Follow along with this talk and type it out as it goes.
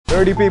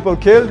30 people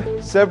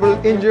killed, several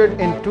injured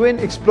in twin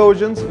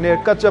explosions near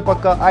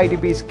Kachapakka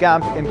IDP's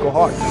camp in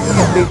Cohort.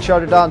 Complete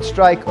shutdown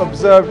strike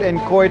observed in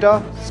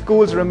Quetta.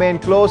 Schools remain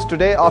closed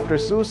today after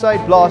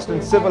suicide blast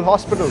in civil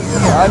hospitals.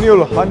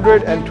 Annual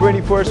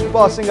 121st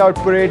Passing Out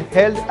Parade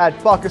held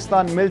at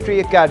Pakistan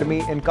Military Academy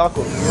in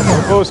Kakul.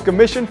 Proposed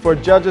Commission for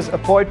Judges'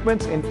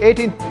 Appointments in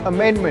 18th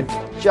Amendment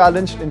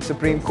challenged in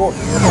Supreme Court.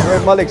 Noor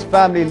Malik's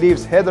family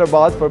leaves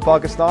Hyderabad for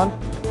Pakistan.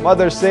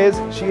 Mother says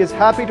she is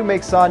happy to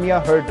make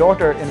Sania her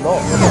daughter-in-law.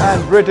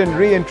 And Britain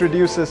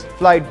reintroduces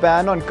flight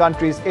ban on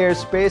country's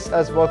airspace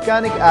as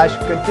volcanic ash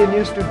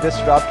continues to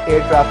disrupt air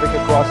traffic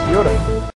across Europe.